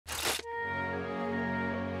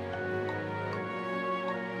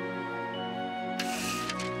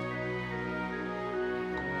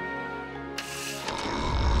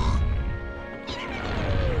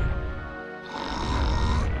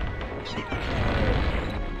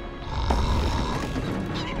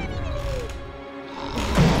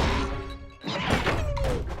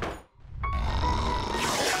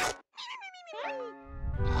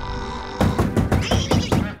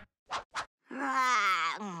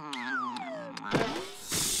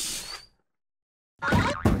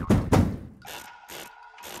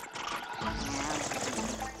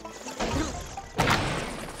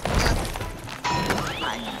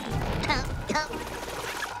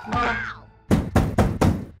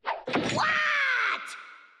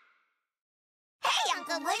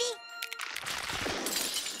Uncle Woody.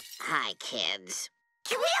 Hi, kids.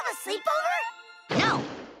 Can we have a sleepover? No.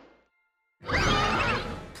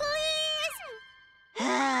 Please?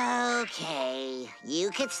 Okay,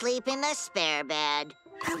 you could sleep in the spare bed.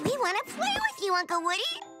 But we want to play with you, Uncle Woody.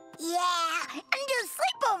 Yeah, and do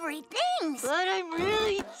sleepover-y things. But I'm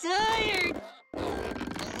really tired.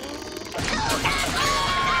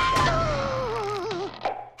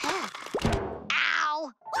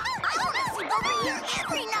 Ow! I want to sleep over here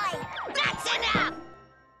every night. That's enough!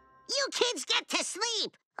 You kids get to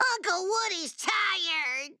sleep. Uncle Woody's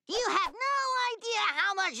tired. You have no idea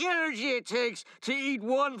how much Energy it takes to eat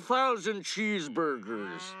 1,000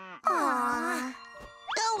 cheeseburgers. Aww.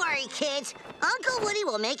 Don't worry, kids. Uncle Woody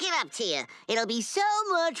will make it up to you. It'll be so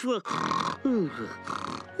much fun.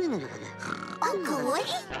 Uncle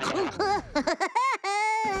Woody?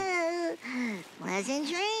 Pleasant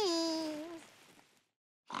dreams.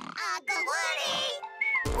 Uncle Woody!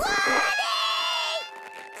 Woody!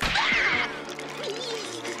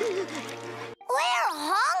 We're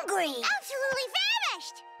hungry. Absolutely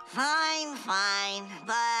famished. Fine, fine.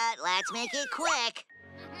 But let's make it quick.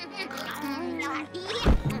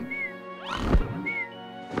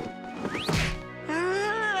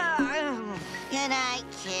 Good night,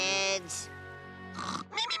 kids.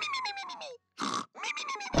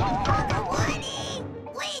 Uncle Woody!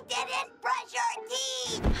 We didn't brush our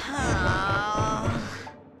teeth! Oh.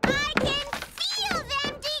 I can feel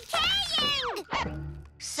them decaying!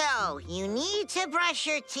 So, you need to brush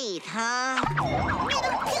your teeth, huh?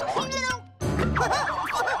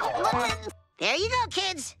 There you go,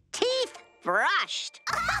 kids. Teeth brushed.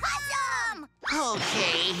 Awesome!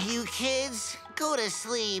 Okay, you kids, go to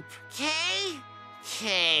sleep, okay?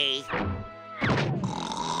 Okay.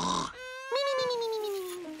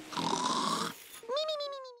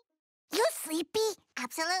 You sleepy?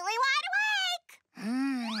 Absolutely wide awake!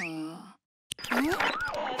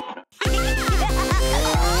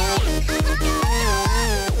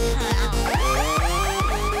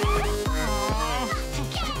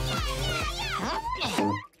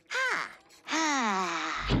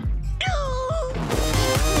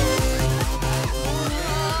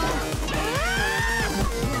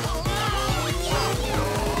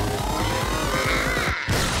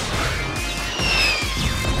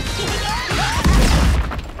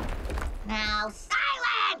 Now,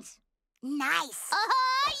 silence! Nice! Oh,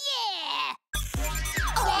 yeah!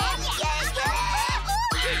 Oh, yeah!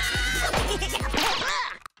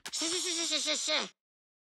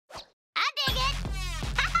 I dig it!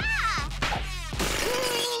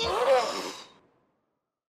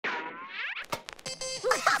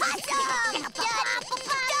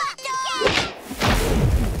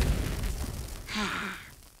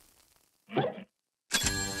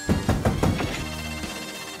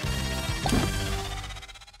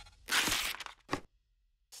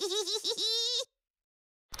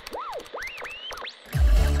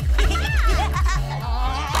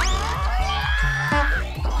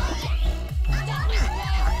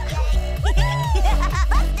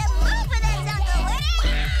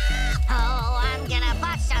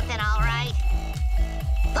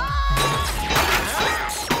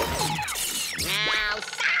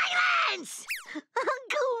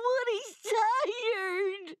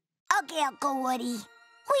 Okay, Uncle Woody.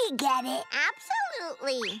 We get it.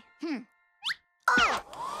 Absolutely. Oh,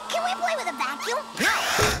 can we play with a vacuum? No.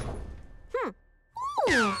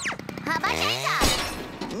 Ooh. How about that?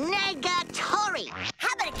 Negatory.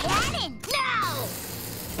 How about a cannon? No.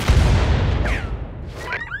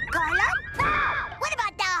 Carlo? What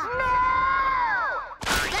about the... No.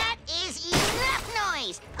 That is enough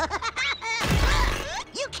noise.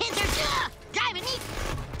 You kids are driving me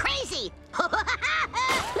crazy. I'm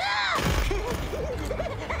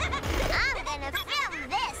gonna film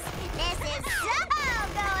this. This is so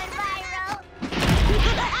going viral.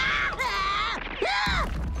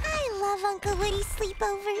 I love Uncle Woody's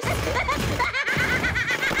sleepovers.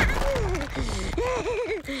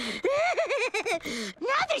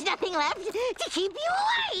 Now there's nothing left to keep you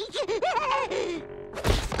awake.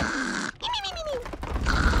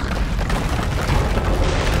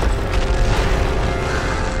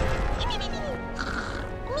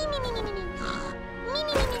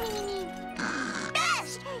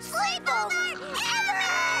 Best sleepover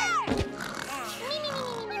ever!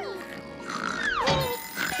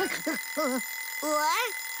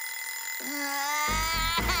 What?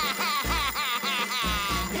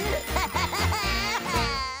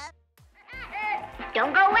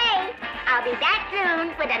 Don't go away. I'll be back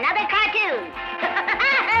soon with another cartoon.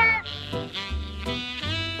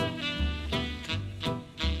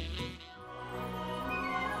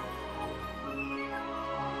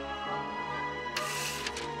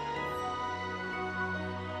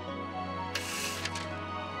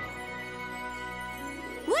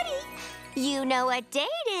 You know what day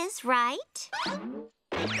it is, right?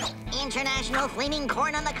 International Flaming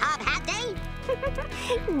Corn on the Cob Hat Day?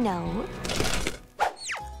 No.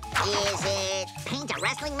 Is it paint a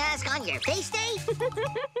wrestling mask on your face day?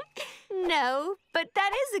 No, but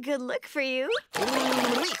that is a good look for you.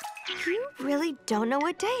 You really don't know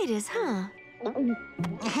what day it is, huh?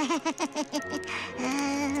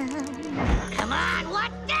 Come on,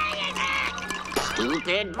 what day is it?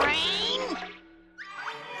 Stupid brain!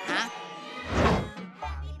 Huh?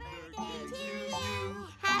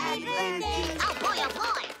 Happy birthday. Oh boy,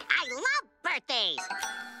 I love birthdays!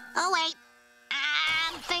 Oh wait,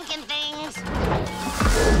 I'm thinking things.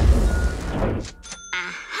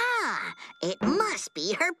 Aha! It must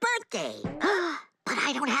be her birthday. But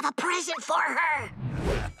I don't have a present for her.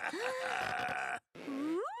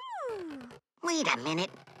 Wait a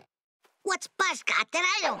minute. What's Buzz got that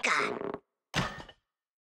I don't got?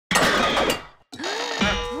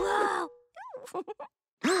 Whoa!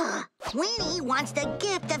 Winnie wants the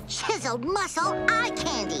gift of chiseled muscle eye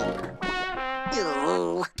candy.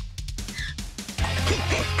 Ooh.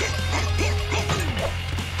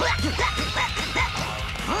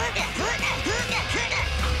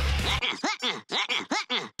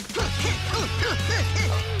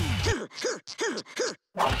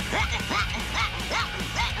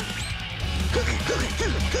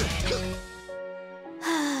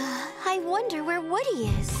 I wonder where Woody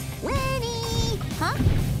is. Winnie! Huh?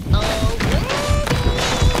 Oh,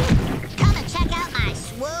 Winnie! Come and check out my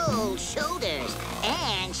swole shoulders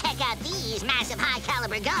and check out these massive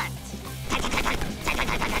high-caliber guns.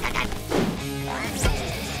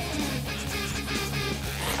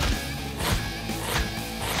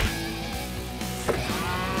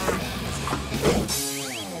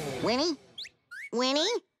 Winnie?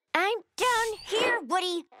 Winnie? I'm down here,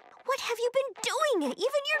 Woody. What have you been doing?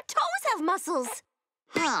 Even your toes have muscles.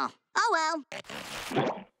 Oh well.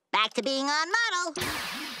 Back to being on model.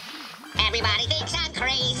 Everybody thinks I'm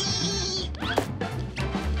crazy.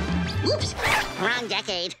 Whoops, wrong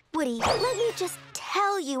decade. Woody, let me just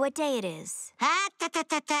tell you what day it is.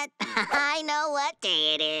 I know what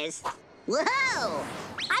day it is. Whoa!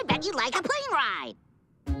 I bet you'd like a plane ride.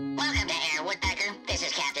 Welcome to Air Woodpecker. This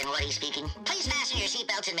is Captain Woody speaking. Please fasten your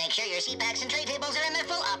seatbelts and make sure your seat backs and tray tables are in their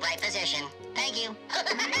full upright position. Thank you.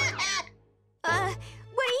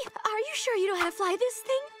 Woody, are you sure you know how to fly this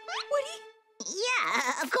thing? Woody?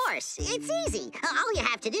 Yeah, of course. It's easy. All you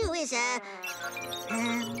have to do is,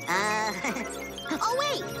 oh,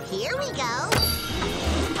 wait. Here we go.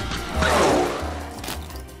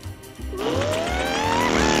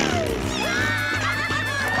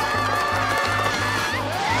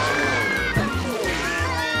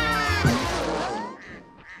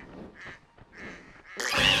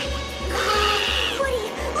 Woody,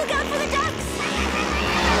 look out for the ducks!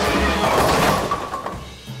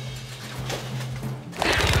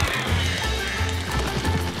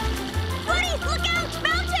 Woody, look out!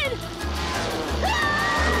 Mountain!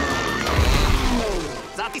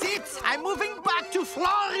 That is it! I'm moving back to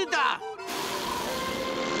Florida!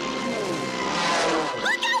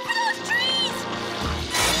 Look out for those trees!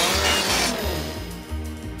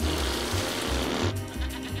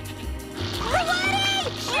 Woody!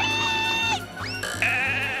 Sheep!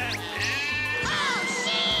 Oh,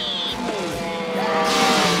 sheep!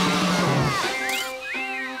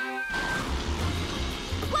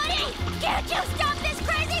 Woody, can't you stop this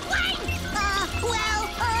crazy plane?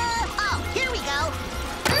 Oh, here we go.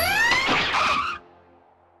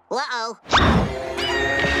 Uh-oh.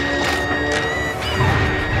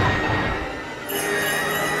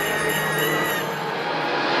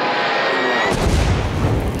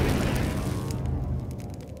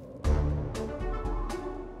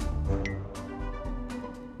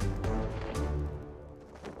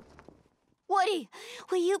 Woody,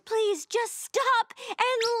 will you please just stop and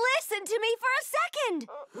listen to me for a second?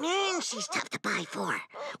 Man, she's tough to buy for.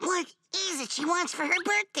 What is it she wants for her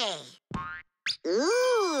birthday?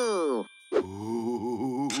 Ooh.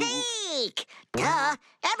 Cake! Duh.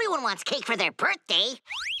 Everyone wants cake for their birthday.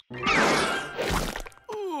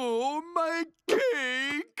 Oh, my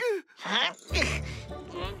cake! Huh?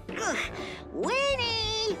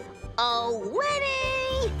 Winnie! Oh,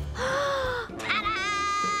 Winnie!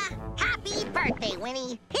 Ta-da! Happy birthday,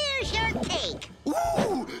 Winnie. Here's your cake.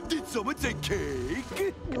 Ooh, did someone say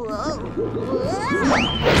cake? Whoa.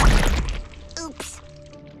 Oops.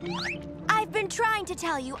 I've been trying to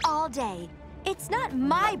tell you all day. It's not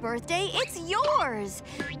my birthday, it's yours.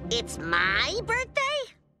 It's my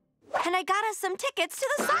birthday? And I got us some tickets to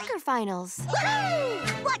the soccer finals.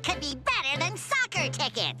 Woohoo! What could be better than soccer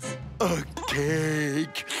tickets? A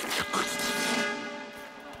cake.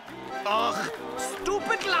 Ugh,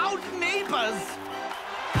 stupid loud neighbors.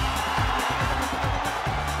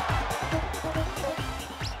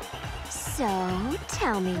 So,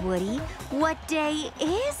 tell me, Woody, what day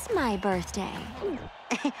is my birthday?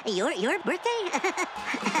 Your birthday?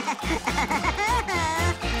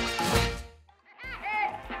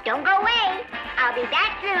 Don't go away. I'll be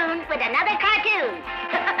back soon with another cartoon.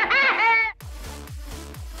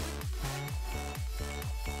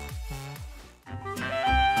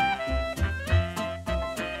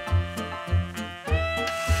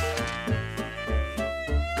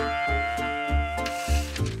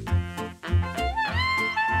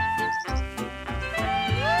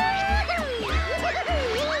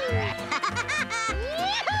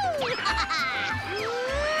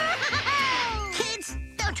 Kids,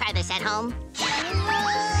 don't try this at home.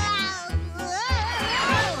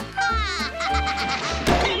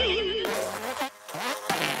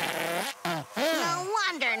 No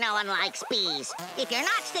wonder no one likes bees. If you're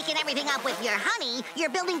not sticking everything up with your honey, you're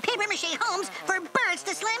building papier-mâché homes for birds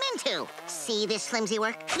to slam into. See this flimsy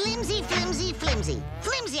work? Flimsy, flimsy, flimsy.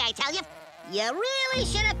 Flimsy, I tell you. You really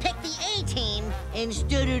should have picked the A team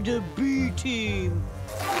instead of the B team.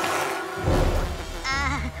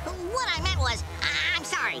 What I meant was, I'm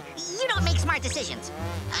sorry. You don't make smart decisions.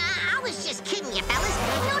 I was just kidding you, fellas.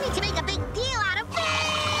 No need to make a big deal out of this!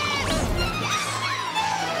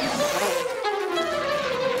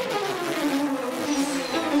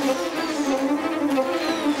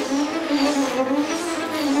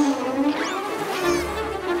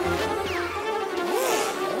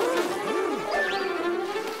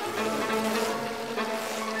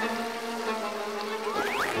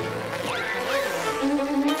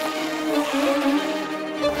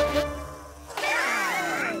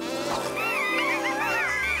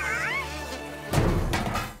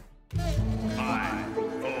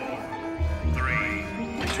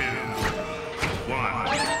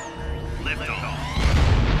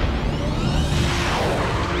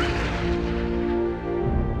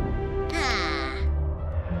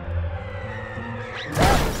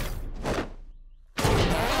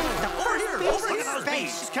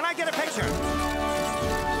 Can I get a picture?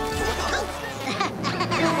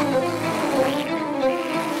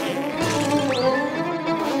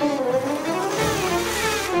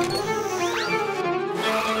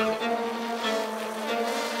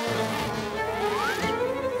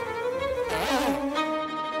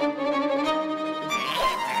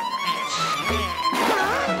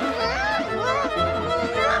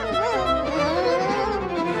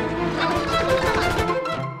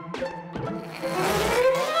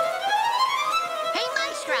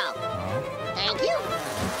 Thank you.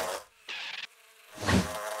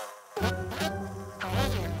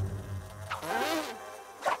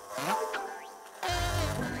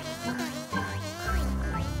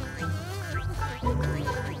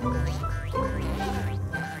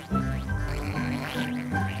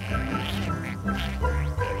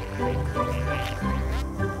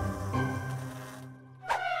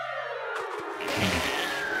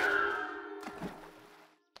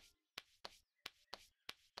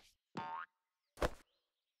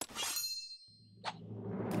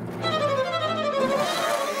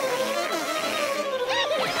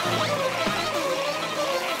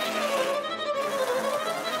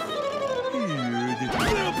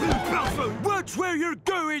 Watch where you're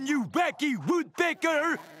going, you wacky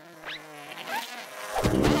woodpecker!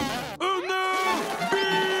 Oh no!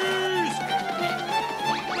 Bees!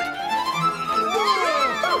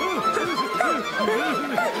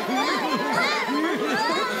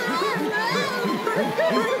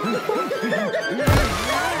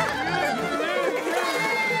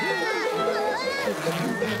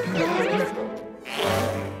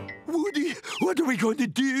 Woody, what are we going to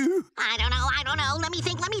do? I don't know. Let me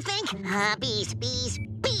think.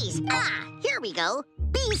 Bees. Here we go.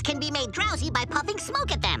 Bees can be made drowsy by puffing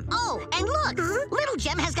smoke at them. Oh, and look, Little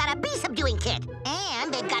Gem has got a bee subduing kit.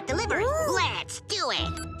 And they've got delivery. Let's do it.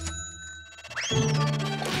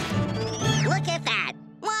 Look at that.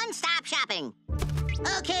 One-stop shopping.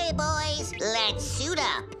 Okay, boys, let's suit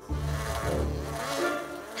up.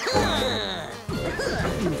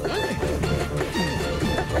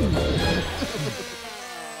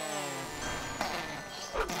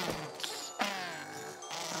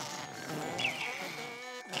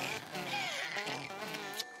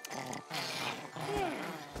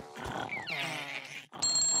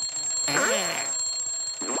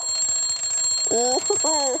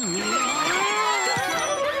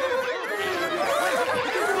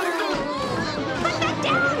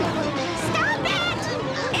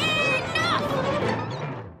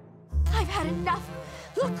 I've had enough.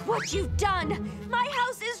 Look what you've done. My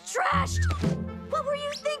house is trash. crashed! What were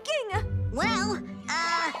you thinking? Well,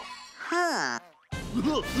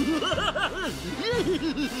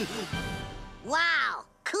 Wow,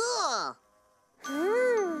 cool.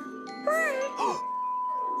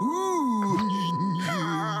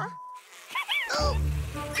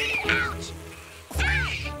 Ouch!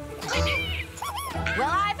 Well,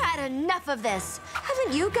 I've had enough of this.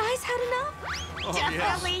 Haven't you guys had enough?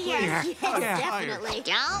 Definitely, yes. Yeah. Definitely.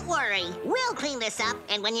 Don't worry. We'll clean this up,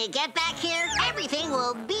 and when you get back here, everything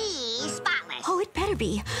will be spotless. Oh, it better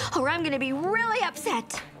be, or I'm gonna be really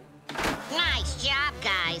upset. Nice job,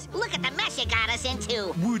 guys. Look at the mess you got us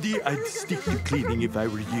into. Woody, I'd stick to cleaning if I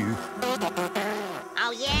were you.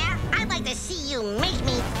 Oh, yeah? I'd like to see you make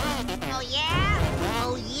me. Oh, yeah?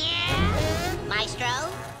 Oh, yeah? Maestro?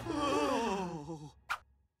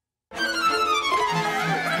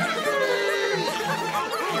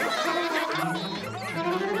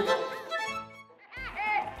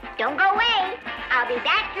 Don't go away. I'll be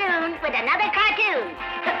back soon with another cartoon.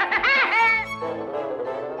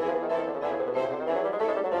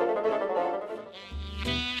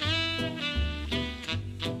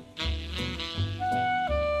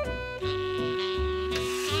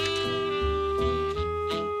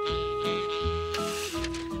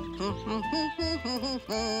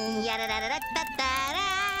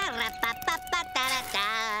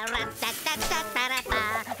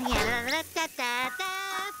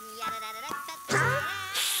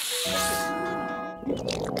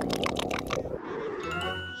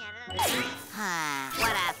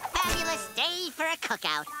 What a fabulous day for a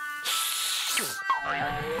cookout.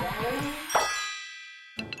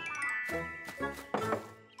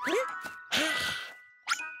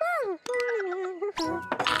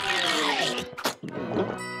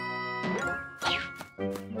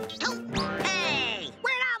 Hey,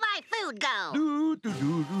 where'd all my food go?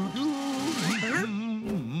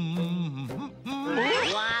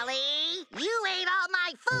 Wally, you ate all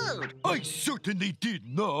my food. I certainly did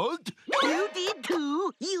not. You did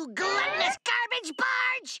too, you gluttonous garbage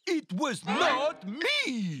barge. It was not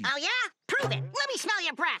me. Oh, yeah? Prove it. Let me smell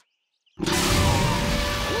your breath.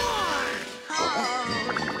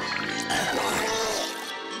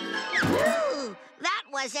 Ooh, that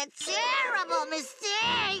was a terrible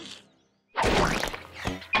mistake.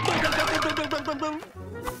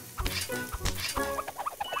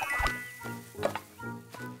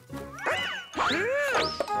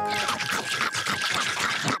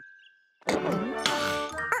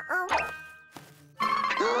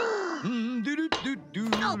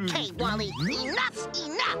 Okay, Wally, enough's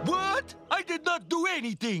enough. What? I did not do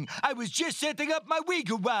anything. I was just setting up my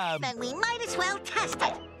wigwam. Then we might as well test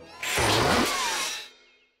it.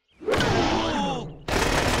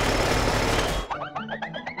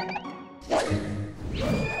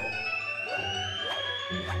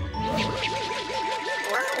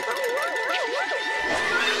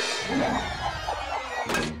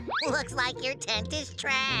 Looks like your tent is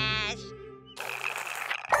trash.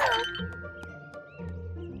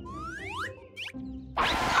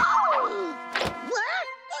 What?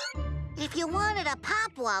 If you wanted a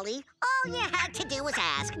pop, Wally, all you had to do was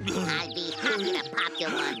ask. I'd be happy to pop you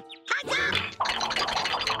one.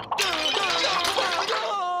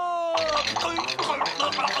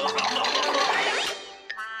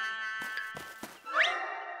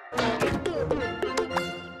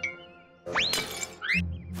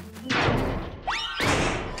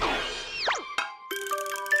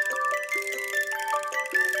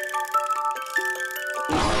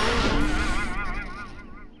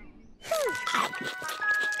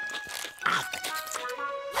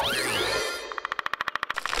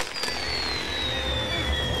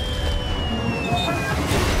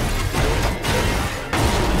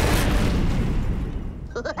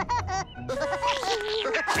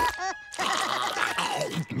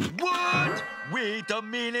 What? Wait a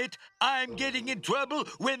minute. I'm getting in trouble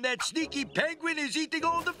when that sneaky penguin is eating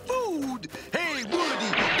all the food. Hey,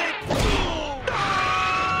 Woody,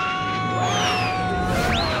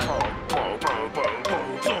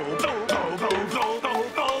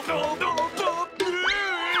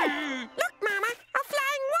 Look, Mama, a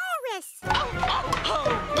flying walrus. Oh,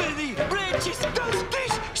 many branches does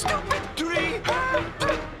this stupid tree?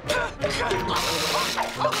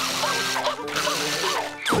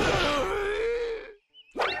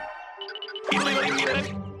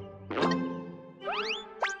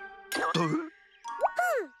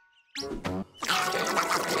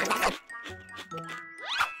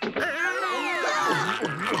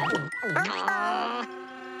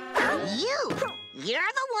 You're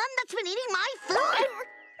the one that's been eating my food.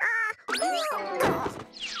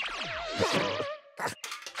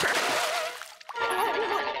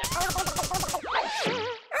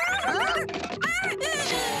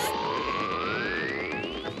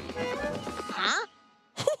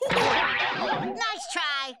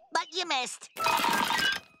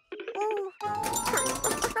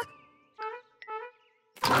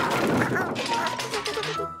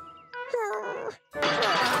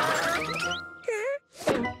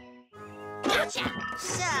 Gotcha!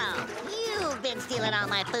 So, you've been stealing all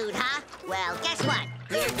my food, huh? Well, guess what?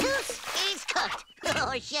 Your goose is cooked.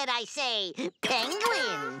 Or should I say,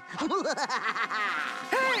 penguin?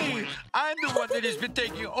 Hey, I'm the one that has been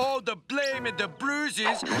taking all the blame and the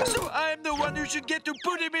bruises, so I'm the one who should get to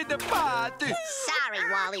put him in the pot. Sorry,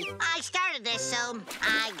 Wally. I started this, so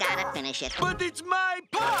I gotta finish it. But it's my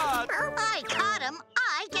pot. I caught him.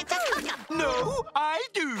 I get to cook him. No, I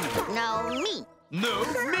do. No, me. No,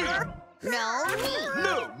 me. No, me.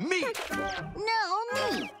 No, me. No, me.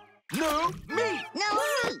 No, me. No, me.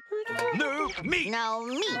 No, me. No, me. No, me. No, me. No, me. No,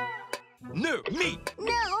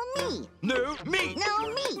 me.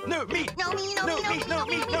 No, me. No, me, no, No, me, me, no, me, no,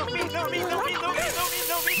 me, no, me, no, me, no, me, no, me,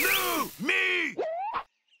 no, me. No, me.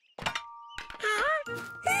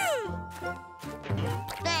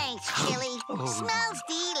 Thanks, Chili. Smells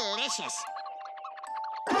delicious.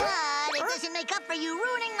 But it doesn't make up for you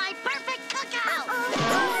ruining my perfect cookout.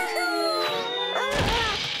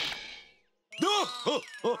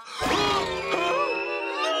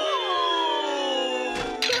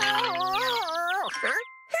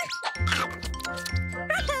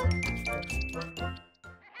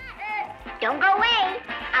 Don't go away.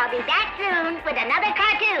 I'll be back soon with another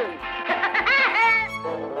cartoon.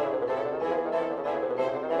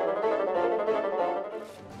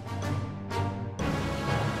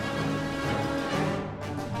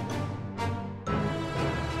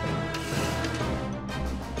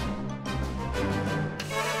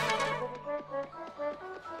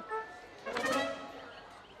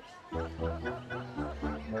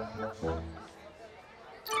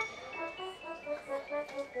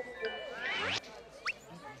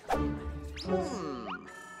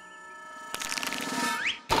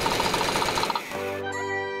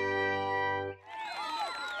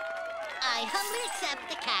 I humbly accept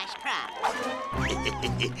the cash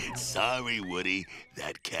prize. Sorry, Woody.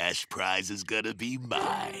 That cash prize is gonna be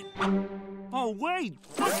mine. Oh, wait.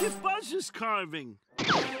 Look at Buzz's carving.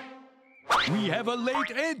 We have a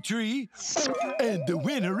late entry, and the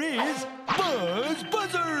winner is Buzz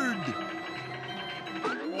Buzzard.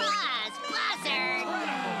 Buzz Buzzard!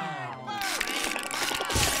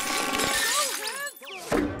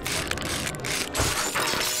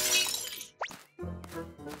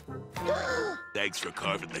 Thanks for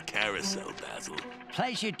carving the carousel, Basil.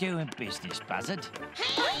 Pleasure doing business, Buzzard.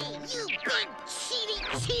 Hey, you big cheating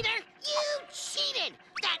cheater! You cheated!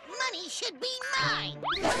 That money should be mine!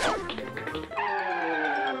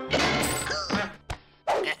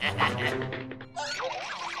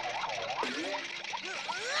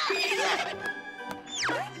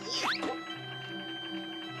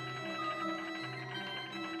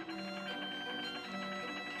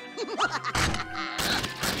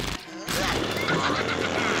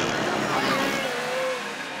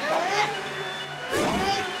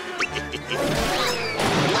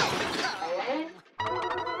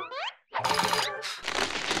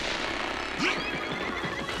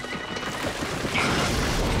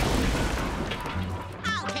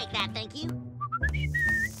 I'll take that, thank you.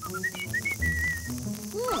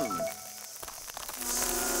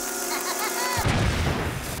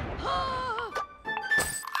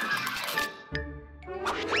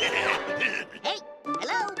 Hey,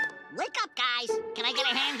 hello? Wake up, guys. Can I get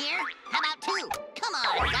a hand here? How about two? Come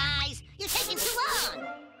on, guys. You're taking too long.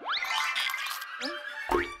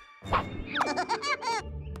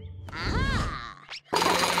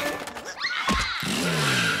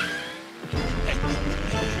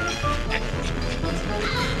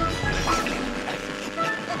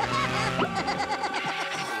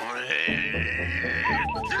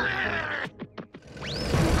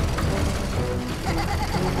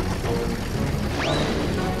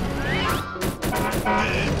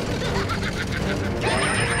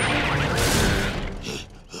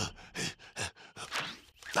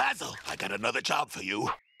 Basil, I got another job for you.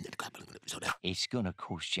 It's gonna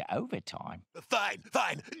cost you overtime. Fine,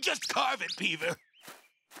 fine. Just carve it, Beaver.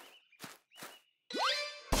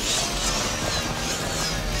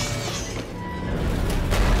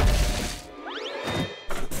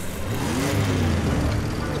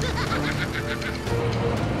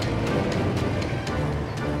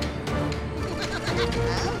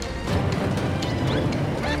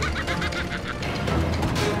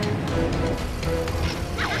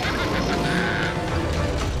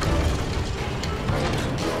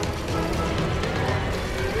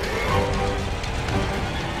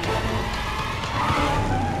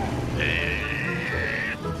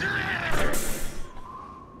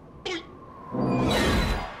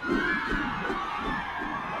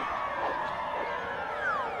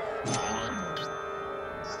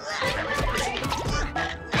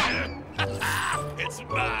 It's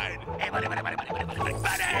mine.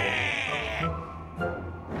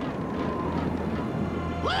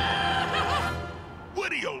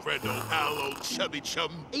 Woody, old red old pal, old chubby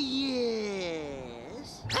chum.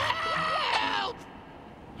 Yes. Help!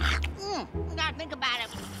 Gotta think about it.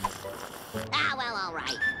 Ah, well, all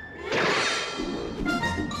right.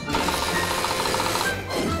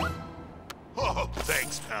 Oh,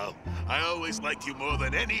 thanks, pal. I always liked you more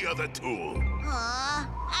than any other tool. Aw,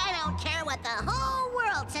 I don't care what the whole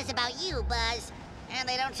world says about you, Buzz. And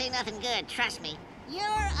they don't say nothing good, trust me. You're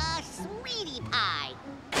a sweetie pie.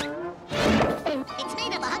 It's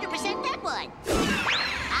made of 100% deadwood.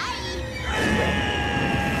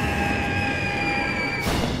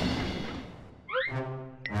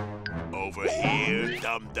 Over here,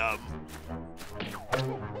 dum-dum.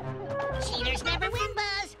 Cheaters never win,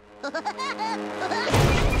 Buzz.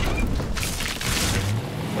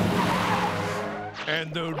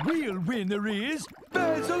 And the real winner is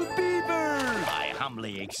Basil Beaver! I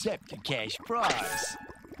humbly accept the cash prize.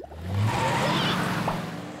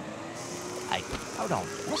 Hey, hold on.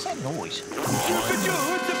 What's that noise?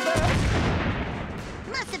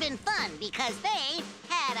 Must have been fun because they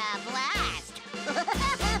had a blast.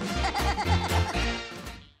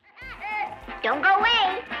 Don't go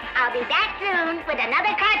away. I'll be back soon with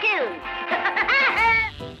another cartoon.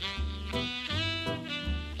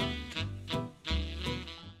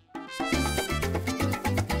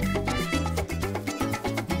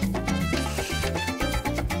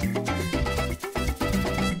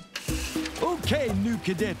 Okay, new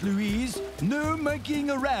Cadet Louise. No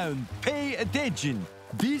monkeying around. Pay attention.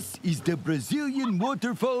 This is the Brazilian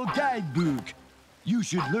Waterfall Guidebook. You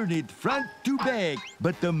should learn it front to back.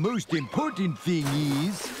 But the most important thing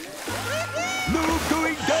is... no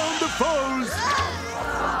going down the falls!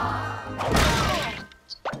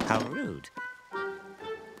 How rude.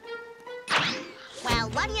 Well,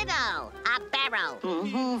 what do you know? A barrel.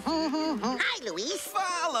 Hi, Luis.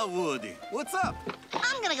 Fala, Woody. What's up?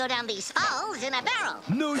 I'm gonna go down these falls in a barrel.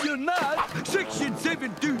 No, you're not! Section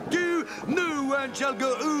 722, no one shall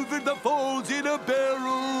go over the falls in a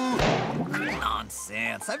barrel!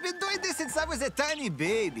 Nonsense. I've been doing this since I was a tiny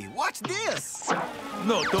baby. Watch this.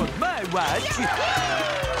 Not on my watch!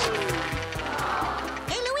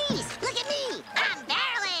 Hey, Luis, look at me. I'm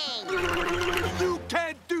barreling. You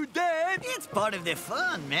can't do that! It's part of the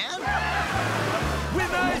fun, man. When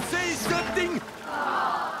I say something,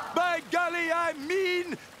 by golly, I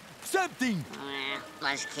mean something!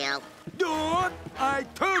 Buzzkill. Don't! I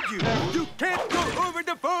told you! You can't go over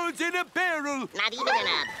the falls in a barrel! Not even in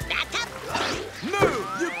a bathtub? No,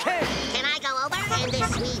 you can't! Can I go over in this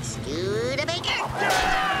sweet Studebaker?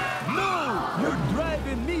 No! You're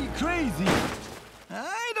driving me crazy!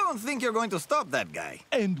 I don't think you're going to stop that guy.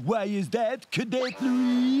 And why is that, Cadet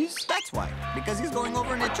Louise? That's why. Because he's going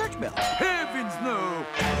over in a church bell. Heavens no!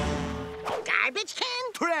 Garbage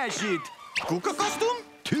can? Trash it! Kuka costume?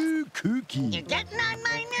 Too kooky. You're getting on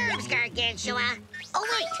my nerves, Gargantua. Oh,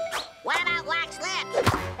 wait. What about wax lips?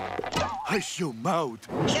 Hush your mouth.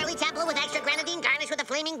 Shirley Temple with extra grenadine garnished with a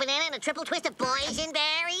flaming banana and a triple twist of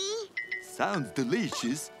boysenberry? Sounds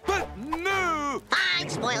delicious, but no! Fine,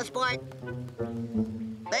 spoil sport.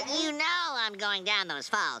 But you know I'm going down those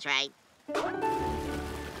falls, right?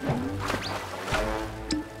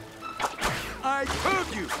 I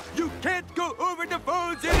told you, you can't go over the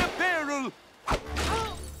falls in a barrel!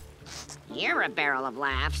 You're a barrel of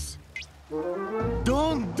laughs.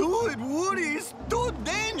 Don't do it, Woody. It's too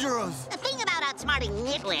dangerous. The thing about outsmarting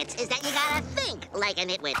nitwits is that you gotta think like a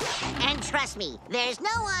nitwit. And trust me, there's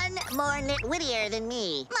no one more nitwittier than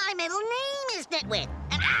me. My middle name is Nitwit,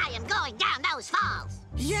 and I am going down those falls.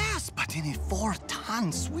 Yes, but in a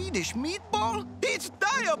 4-ton Swedish meatball? It's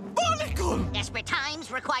diabolical! Desperate times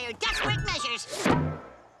require desperate measures.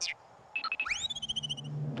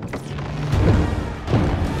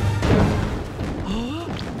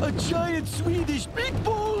 A giant Swedish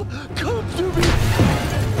meatball! Come to me!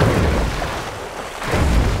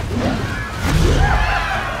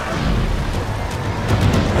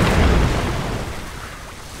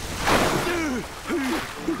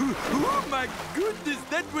 Oh my goodness,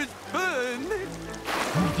 that was fun!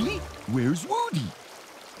 Woody? Where's Woody?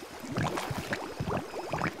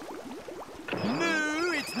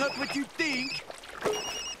 No, it's not what you think.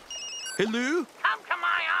 Hello? Come to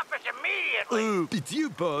my office immediately. Oh, it's you,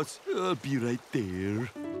 boss. I'll be right there.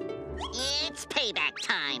 It's payback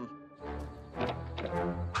time.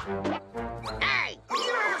 Hey,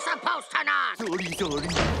 you're supposed to knock. Sorry.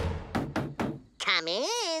 Come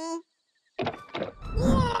in.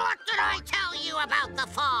 What did I tell you about the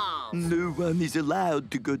falls? No one is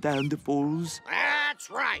allowed to go down the falls. That's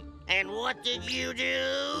right. And what did you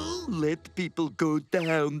do? Let people go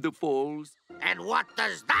down the falls. And what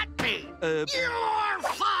does that mean? You're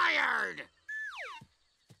fired!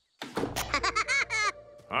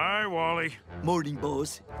 Hi, Wally. Morning,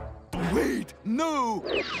 boss. Wait, no!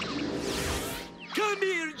 Come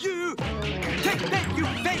here, you! Take that, you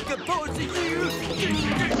fake boss, you!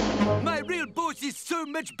 My real boss is so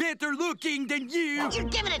much better looking than you! You're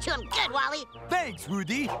giving it to him good, Wally. Thanks,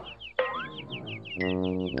 Woody.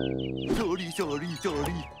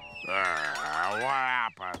 Sorry. What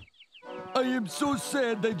happened? I am so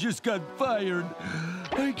sad I just got fired.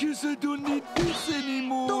 I guess I don't need this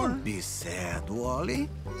anymore. Don't be sad, Wally.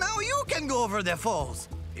 Now you can go over the falls.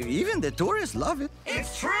 Even the tourists love it.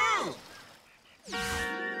 It's true!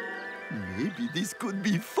 Maybe this could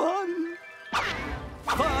be fun.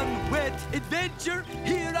 Fun, wet adventure,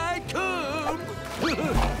 here I come!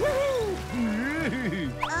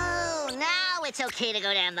 Oh, now it's okay to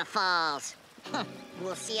go down the falls.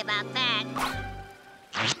 We'll see about that.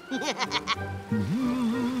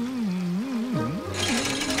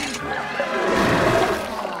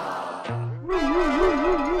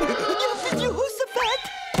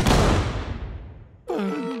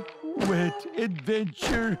 Fun, wet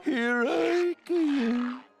adventure, here I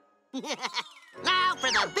come. Now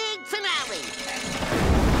for the big finale.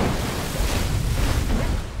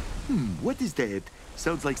 What is that?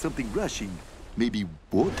 Sounds like something rushing. Maybe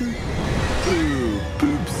water? Oh,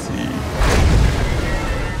 poopsie.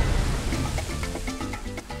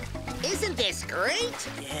 Isn't this great?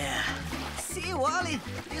 Yeah. See, Wally,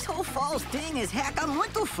 this whole falls thing is heck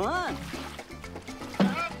muito fun.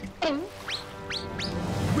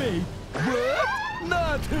 Wait, what?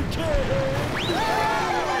 Not again!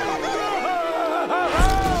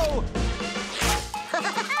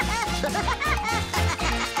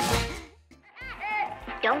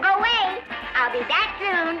 Don't go away. I'll be back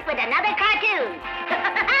soon with another cartoon.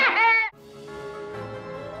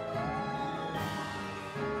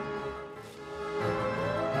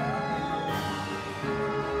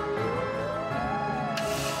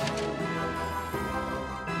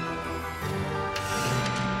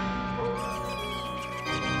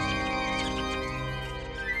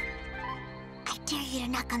 I dare you to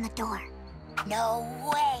knock on the door. No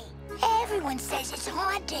way. Everyone says it's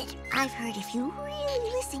haunted. I've heard if you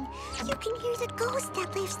really listen, you can hear the ghost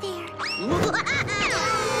that lives there.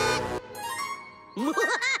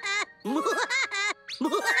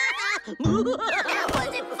 That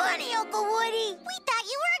wasn't funny, Uncle Woody. We thought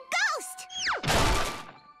you were a ghost.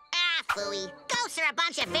 Ah, phooey. Ghosts are a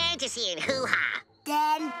bunch of fantasy and hoo-ha.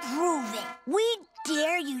 Then prove it. We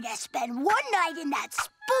dare you to spend one night in that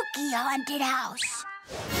spooky haunted house.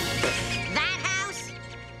 That house?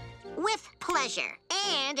 With pleasure.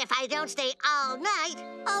 And if I don't stay all night,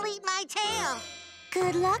 I'll eat my tail.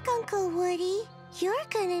 Good luck, Uncle Woody. You're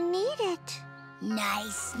gonna need it.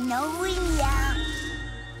 Nice knowing ya.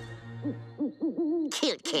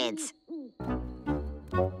 Cute kids.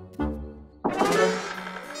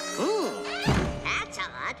 That's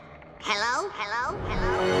odd. Hello? Hello?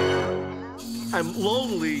 Hello? I'm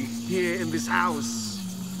lonely here in this house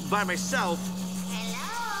by myself.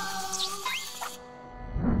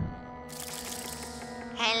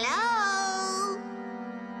 Hello?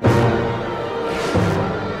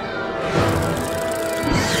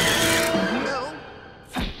 No.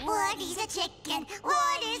 Woody's a chicken.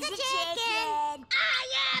 Woody's a chicken. I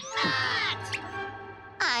am not!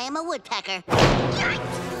 I am a woodpecker.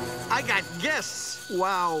 I got guests.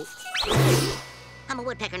 Wow. I'm a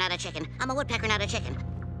woodpecker, not a chicken. I'm a woodpecker, not a chicken.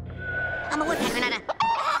 I'm a woodpecker, not a...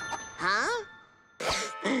 Huh?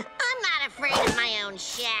 I'm not afraid of my own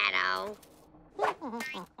shadow.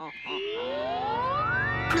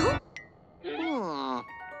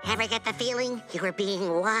 Ever get the feeling you were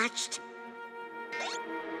being watched?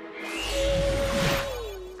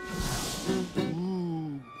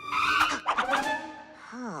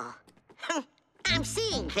 Oh. I'm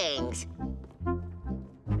seeing things.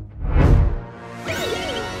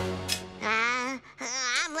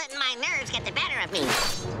 I'm letting my nerves get the better of me.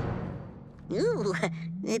 Ooh,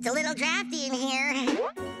 it's a little drafty in here.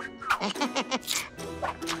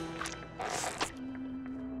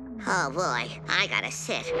 Oh, boy, I gotta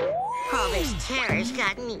sit. All this terror's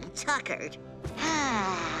got me tuckered.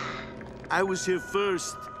 I was here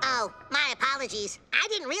first. Oh, my apologies. I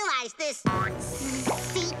didn't realize this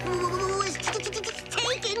seat was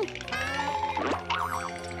taken.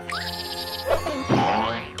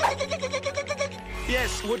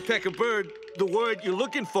 Yes, woodpecker bird. The word you're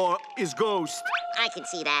looking for is ghost. I can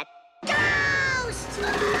see that. Ghost!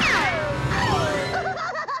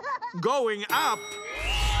 going up.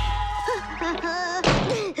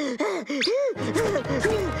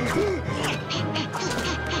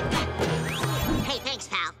 Hey, thanks,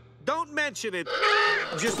 pal. Don't mention it.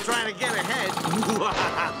 Just trying to get ahead.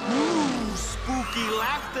 Ooh, spooky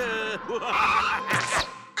laughter. All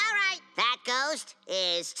right, that ghost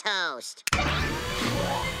is toast.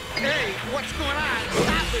 Hey, what's going on?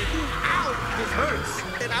 Stop it. Ow, this hurts.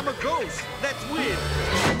 And I'm a ghost. That's weird.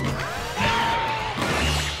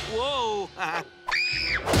 Whoa.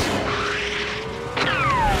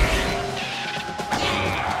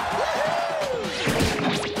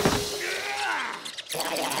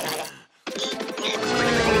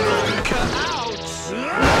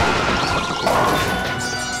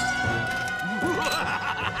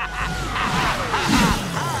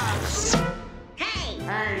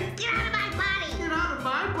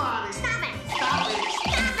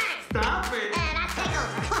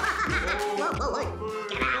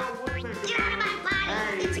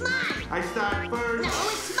 I start first. No,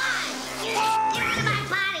 it's mine. Get out of my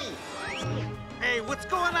body. Hey, what's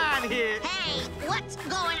going on here? Hey, what's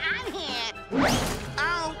going on here?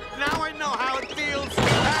 Ow! Now I know how it feels. Ow!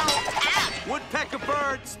 Ouch! Woodpecker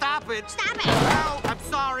bird, stop it. Stop it. Ow! I'm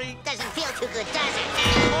sorry. Doesn't feel too good, does it?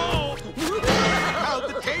 Oh! How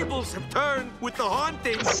the tables have turned with the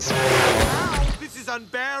hauntings. Ow! This is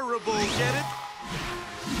unbearable. Get it?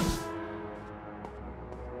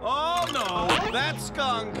 Oh, no. That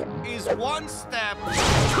skunk is one step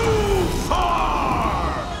Too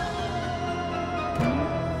far!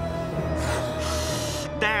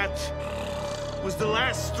 That was the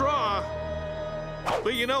last straw.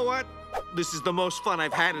 But you know what? This is the most fun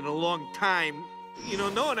I've had in a long time. You know,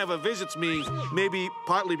 no one ever visits me. Maybe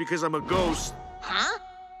partly because I'm a ghost. Huh?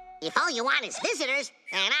 If all you want is visitors,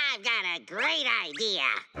 then I've got a great idea.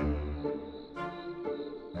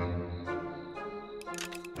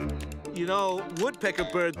 You know, Woodpecker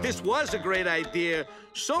Bird, this was a great idea.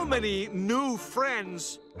 So many new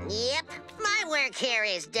friends. Yep, my work here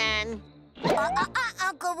is done.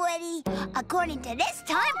 Uncle Woody. According to this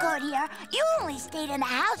time code here, you only stayed in the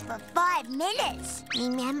house for 5 minutes.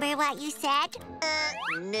 Remember what you said?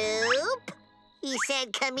 Nope. He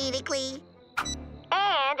said comedically.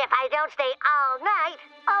 And if I don't stay all night,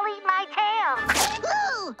 I'll eat my tail.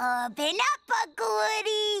 Woo! Open up, Uncle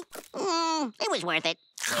Woody. It was worth it.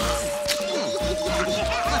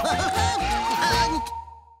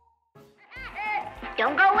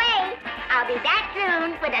 Don't go away. I'll be back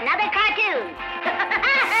soon with another cartoon.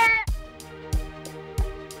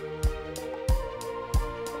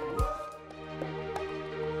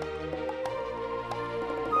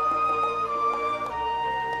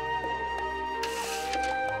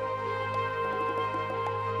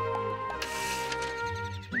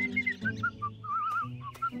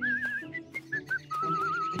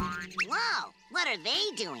 Whoa, what are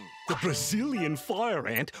they doing? The Brazilian fire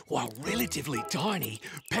ant, while relatively tiny,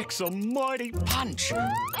 packs a mighty punch.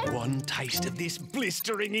 One taste of this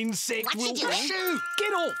blistering insect What will... you doing? Shoo!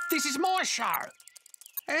 Get off! This is my show!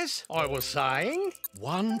 As I was saying,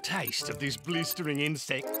 one taste of this blistering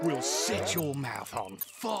insect will set your mouth on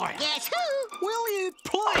fire. Guess who? Will you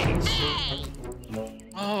please? Hey!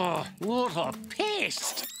 Oh, what a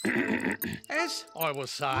pest! As I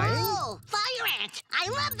was saying... Oh, fire ant! I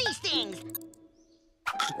love these things!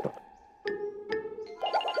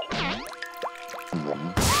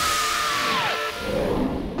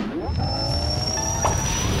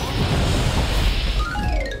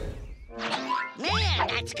 Man,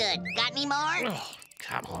 that's good. Got any more? Oh,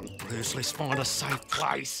 come on, Bruce, let's find a safe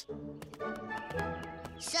place.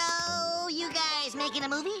 So, you guys making a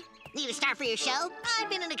movie? Need a star for your show? I've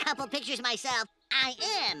been in a couple pictures myself. I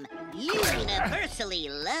am universally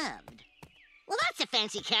loved. Well, that's a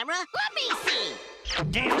fancy camera. Let me see.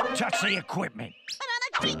 Don't touch the equipment. But I'm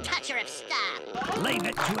a great toucher of stuff. Leave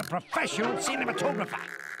it to a professional cinematographer.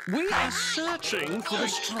 We are searching for the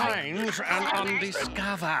strange and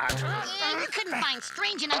undiscovered. And you couldn't find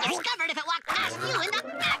strange and undiscovered if it walked past you in the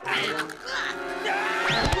background.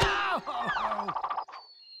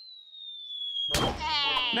 Hey.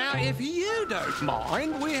 Now, if you don't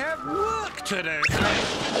mind, we have work to do.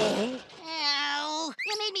 Ow.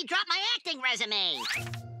 You made me drop my acting resume.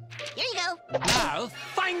 Here you go. No,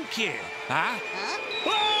 thank you. Huh?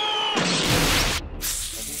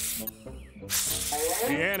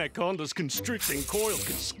 The anaconda's constricting coils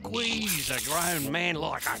can squeeze a grown man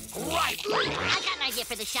like a grape. I got an idea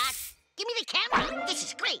for the shot. Give me the camera. This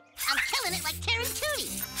is great. I'm killing it like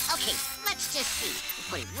Tarantini. Okay, let's just see.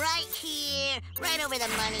 We'll put it right here, right over the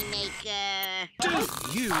moneymaker. Do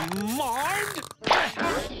you mind?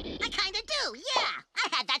 I kinda do, yeah. I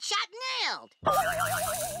had that shot nailed.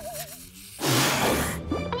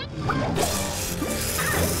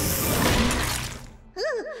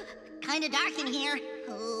 Ooh, kinda dark in here.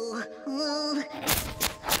 Ooh.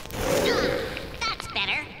 That's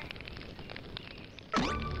better.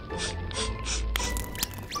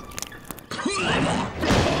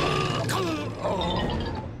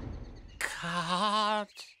 Cut.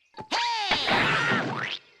 Hey!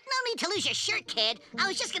 No need to lose your shirt, kid. I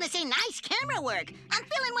was just gonna say nice camera work. I'm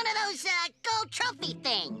feeling one of those, gold trophy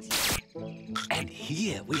things. And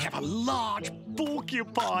here we have a large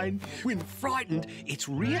porcupine. When frightened, it's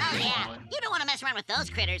really... Oh, yeah. You don't want to mess around with those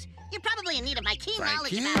critters. You're probably in need of my keen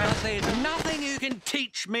knowledge about... Well, there's nothing you can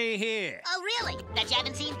teach me here. Oh, really? Bet you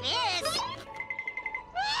haven't seen this.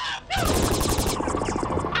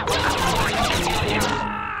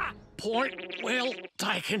 Point well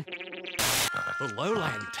taken. The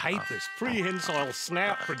lowland tapir's prehensile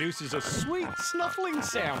snout produces a sweet snuffling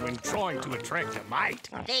sound when trying to attract a mate.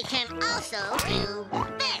 They can also do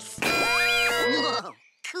this. Whoa,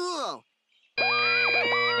 cool.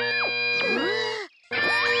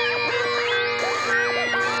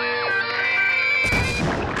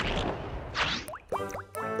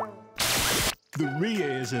 The rhea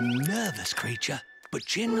is a nervous creature, but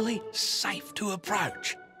generally safe to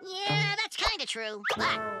approach. Yeah, that's kind of true.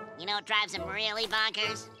 But you know what drives them really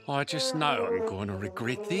bonkers? I just know I'm going to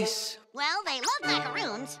regret this. Well, they love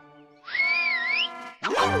macaroons.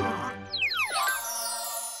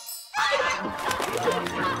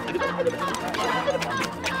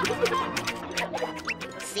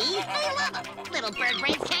 See? They love them. Little bird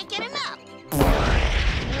brains can't get enough.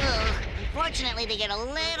 Ugh, unfortunately, they get a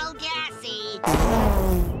little gassy.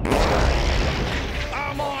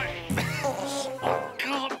 Oh, my... I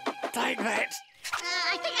can't take that.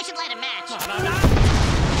 I think I should light a match.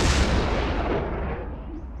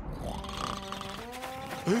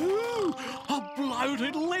 No. Ooh, a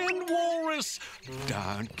bloated land walrus.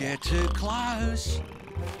 Don't get too close.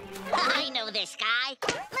 I know this guy.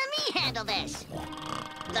 Let me handle this.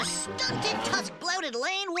 The stunted, tusk bloated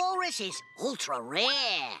land walrus is ultra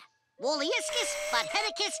rare. Wolliuscus,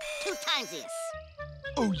 Bodheticus, 2 times this.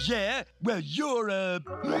 Oh, yeah? Well, you're a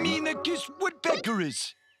Menicus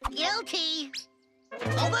woodpeckerus. Guilty.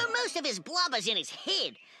 Although most of his blubber's in his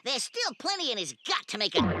head, there's still plenty in his gut to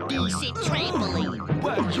make a decent trampoline.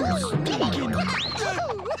 Well, you stinking...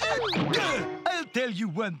 I'll tell you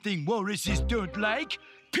one thing walruses don't like.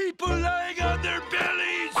 People lying on their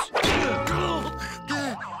bellies!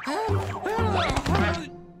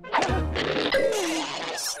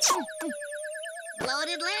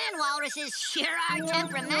 Bloated land walruses sure are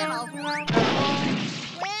temperamental. Well,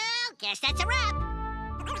 guess that's a wrap.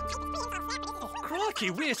 Crikey,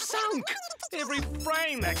 we're sunk. Every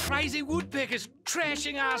frame that crazy woodpecker's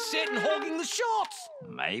trashing our set and hogging the shots.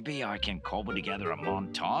 Maybe I can cobble together a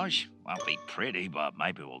montage. Won't be pretty, but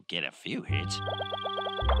maybe we'll get a few hits.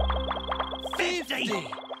 50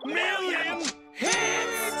 million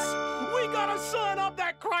hits! We gotta sign up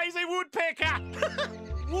that crazy woodpecker!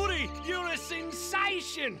 Woody, you're a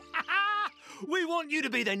sensation! We want you to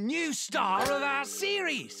be the new star of our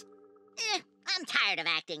series. I'm tired of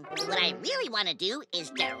acting. What I really want to do is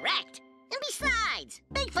direct. And besides,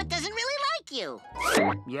 Bigfoot doesn't really like you.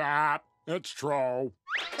 Yeah, it's true.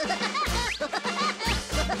 And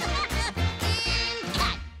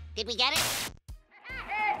cut. Did we get it?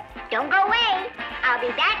 Don't go away. I'll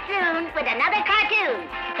be back soon with another cartoon.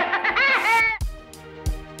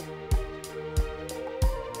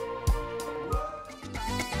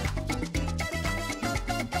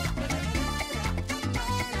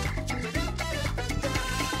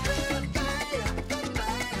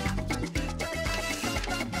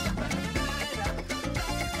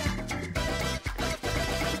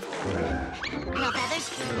 No feathers?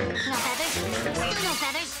 No feathers? Still no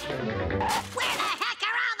feathers? Where the heck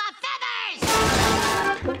are all the feathers?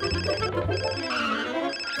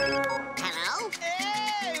 Hello?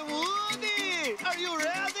 Hey, Woody! Are you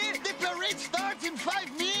ready? The parade starts in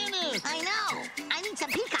 5 minutes. I know. I need some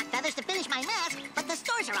peacock feathers to finish my mask, but the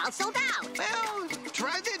stores are all sold out. Well,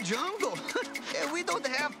 try the jungle. We don't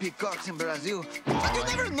have peacocks in Brazil. But you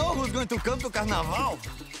never know who's going to come to Carnaval.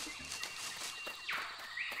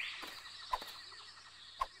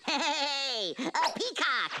 Hey, a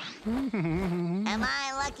peacock! Am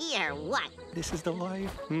I lucky or what? This is the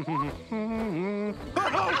life.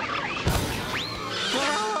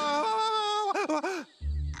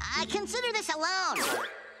 I consider this a loan.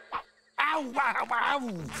 Ow, ow, ow!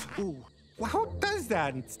 Ooh, Well, who does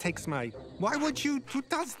that and takes my... Why would you... Who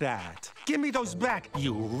does that? Give me those back,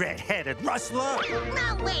 you red-headed rustler!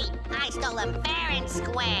 No, wait! I stole them fair and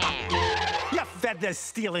square! You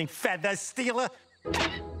feather-stealing feather-stealer!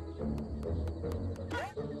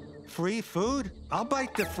 Free food? I'll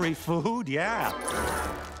bite the free food, yeah.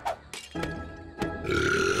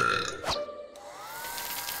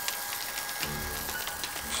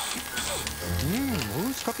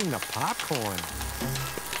 Who's cooking the popcorn?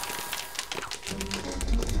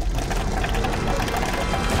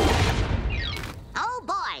 Oh,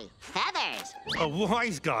 boy! Feathers! A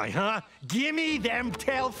wise guy, huh? Gimme them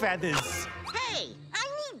tail feathers! Hey! I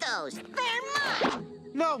need those! They're mine!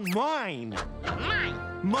 No, mine! Mine!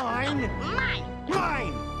 Mine! Mine!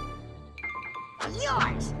 Mine!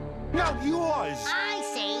 Yours! No, yours! I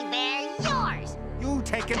say they're yours! You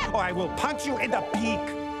take it or I will punch you in the beak!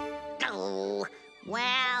 Oh,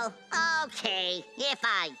 well, okay, if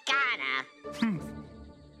I gotta.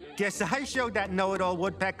 Guess I showed that know-it-all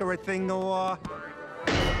woodpecker a thing or...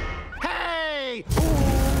 Hey!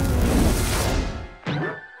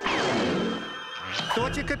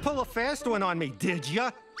 Thought you could pull a fast one on me, did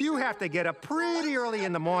ya? You have to get up pretty early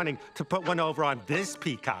in the morning to put one over on this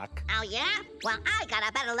peacock. Oh, yeah? Well, I got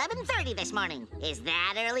up at 11:30 this morning. Is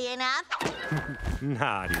that early enough?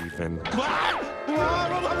 Not even.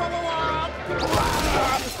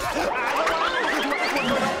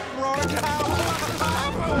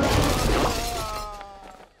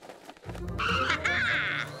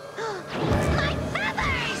 My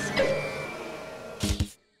feathers!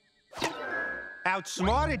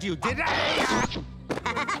 Outsmarted you, did I?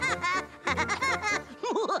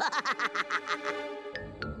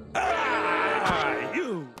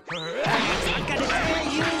 You! I'm gonna do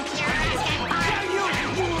you!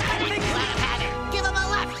 Give him a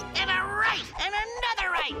left, and a right, and another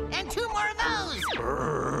right, and two more of those!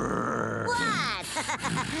 What?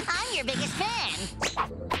 I'm your biggest fan.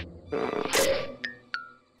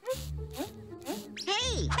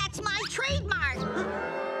 Hey, that's my trademark!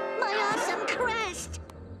 My awesome crest!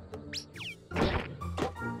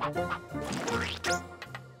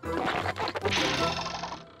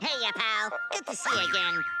 Hey, ya pal. Good to see you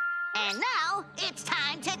again. And now, it's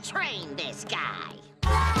time to train this guy.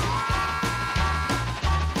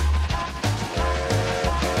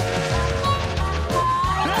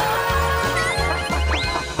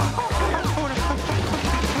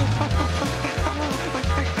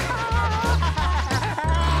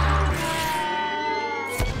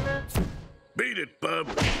 Beat it, bub.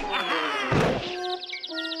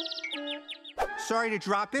 Sorry to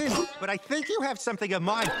drop in, but I think you have something of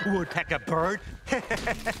mine, woodpecker bird.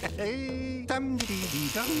 Hey,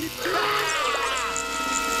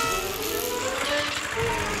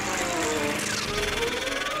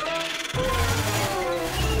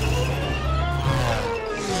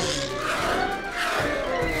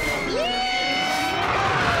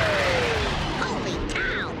 Holy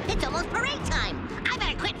cow! It's almost parade time. I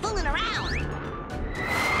better quit fooling around.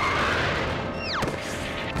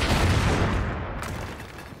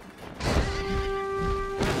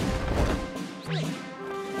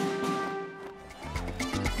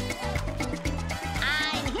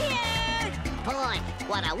 I'm here! Boy,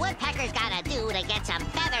 what a woodpecker's gotta do to get some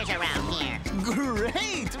feathers around here.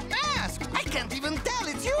 Great mask! I can't even tell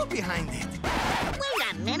it's you behind it.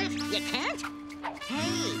 Wait a minute, you can't?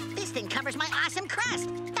 Hey, this thing covers my awesome crest.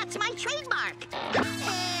 That's my trademark.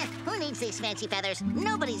 Who needs these fancy feathers?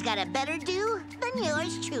 Nobody's got a better do than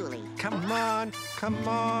yours truly. Come on, come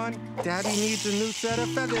on. Daddy needs a new set of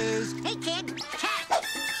feathers. Hey, kid, catch!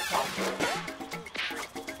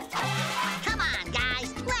 Come on,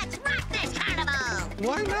 guys, let's rock this carnival!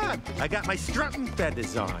 Why not? I got my strutting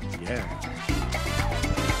feathers on, yeah.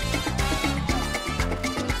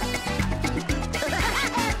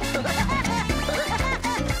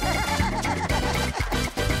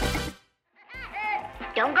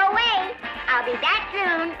 Don't go away. I'll be back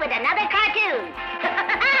soon with another cartoon.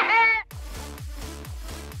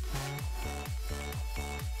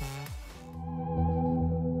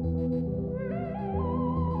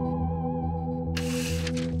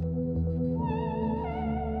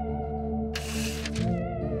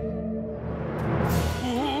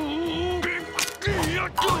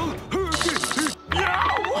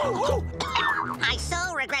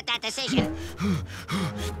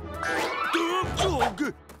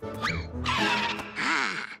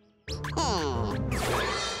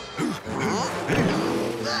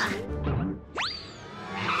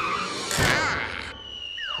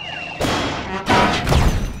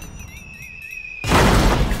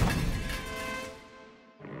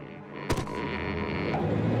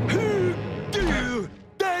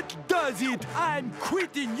 does it. I'm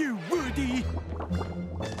quitting you, Woody.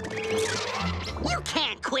 You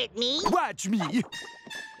can't quit me. Watch me. But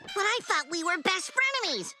I thought we were best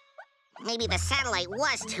frenemies. Maybe the satellite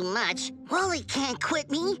was too much. Wally can't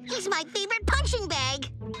quit me. He's my favorite punching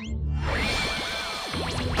bag.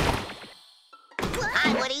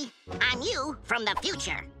 Hi, Woody. I'm you from the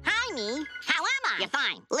future. Hi, me. How am I? You're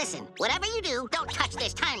fine. Listen, whatever you do, don't touch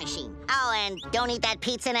this time machine. Oh, and don't eat that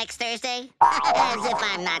pizza next Thursday. As if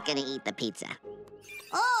I'm not gonna eat the pizza.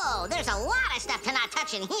 Oh, there's a lot of stuff to not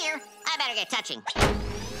touch in here. I better get touching.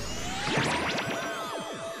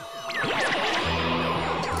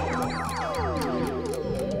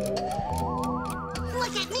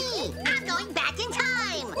 Look at me! I'm going back in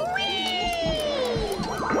time! Whee!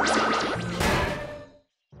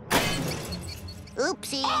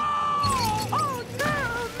 Oopsie. Oh,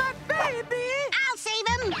 no, my baby! I'll save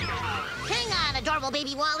him! Hang on, adorable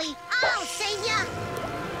baby Wally. I'll save ya!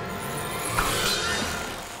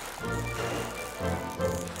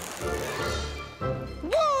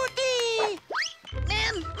 Woody!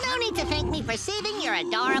 Ma'am, no need to thank me for saving your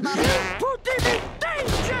adorable... Put him in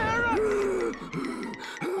danger!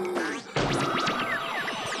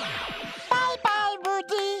 Bye-bye,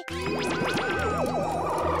 Woody.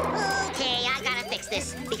 Okay, I gotta fix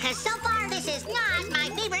this, because so far this is not my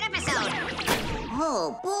favorite episode.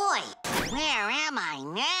 Oh, boy. Where am I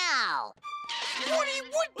now? Woody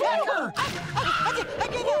Woodpecker!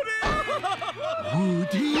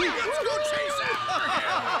 Woody? Let's go chase it!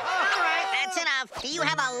 All right, that's enough. Do you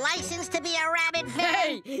have a license to be a rabbit fan?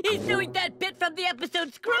 Hey, he's doing that bit from the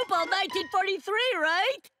episode Screwball 1943,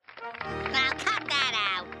 right? Now cut that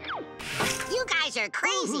out. You guys are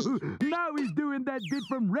crazy. Now he's doing that bit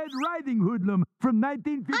from Red Riding Hoodlum from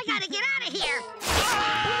 1950. I gotta get out of here.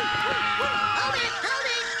 Hold it, hold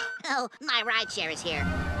it. Oh, my rideshare is here.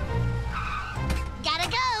 Gotta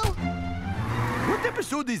go. What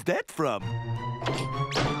episode is that from?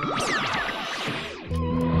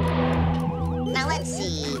 Now let's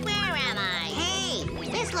see. Where am I? Hey,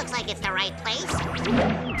 this looks like it's the right place.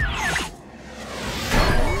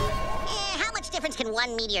 How much difference can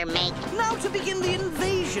one meteor make? Now to begin the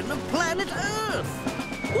invasion of planet Earth.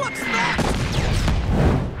 What's that?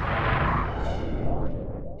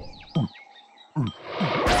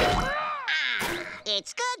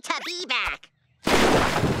 It's good to be back.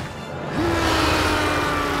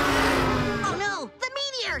 Oh no, the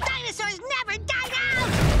meteor! Dinosaurs never died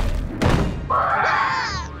out!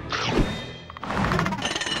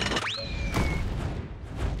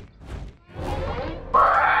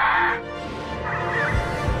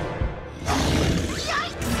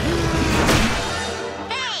 Yikes!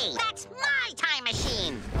 Hey, that's my time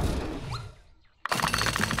machine!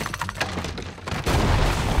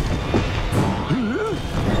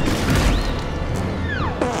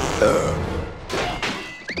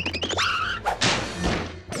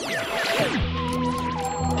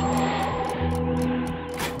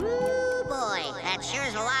 Ooh, boy, that sure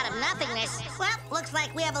is a lot of nothingness. Well, looks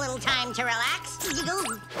like we have a little time to relax.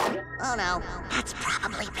 Oh no, that's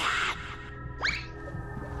probably bad.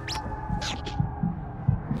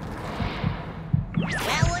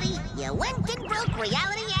 Well, Woody, you went and broke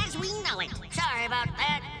reality as we know it. Sorry about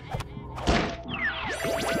that.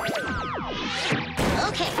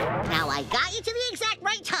 Okay, now I got you to the exact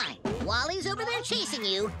right time. Wally's over there chasing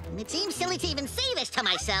you, and it seems silly to even say this to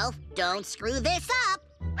myself. Don't screw this up,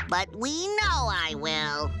 but we know I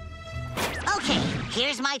will. Okay,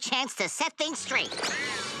 here's my chance to set things straight.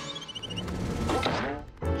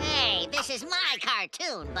 Hey, this is my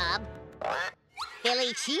cartoon, bub.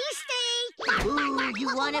 Philly cheesesteak. Ooh,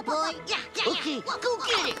 you want it, boy? Yeah, okay, go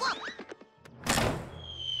get it.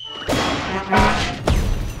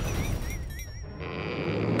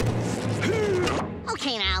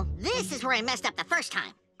 Okay, now, this is where I messed up the first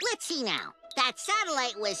time. Let's see now. That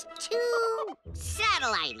satellite was too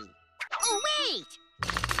satellite-y. Oh, wait!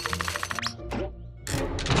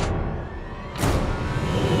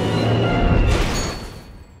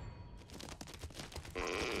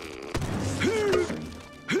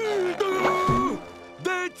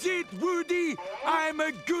 That's it, Woody! I'm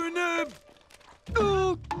a gonna...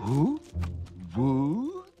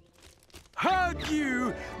 Who? Hug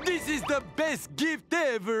you! This is the best gift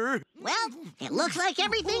ever! Well, it looks like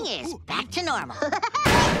everything is back to normal.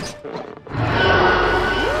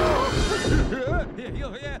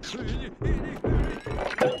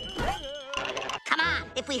 Come on,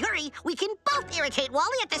 if we hurry, we can both irritate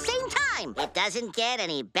Wally at the same time. It doesn't get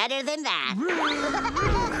any better than that.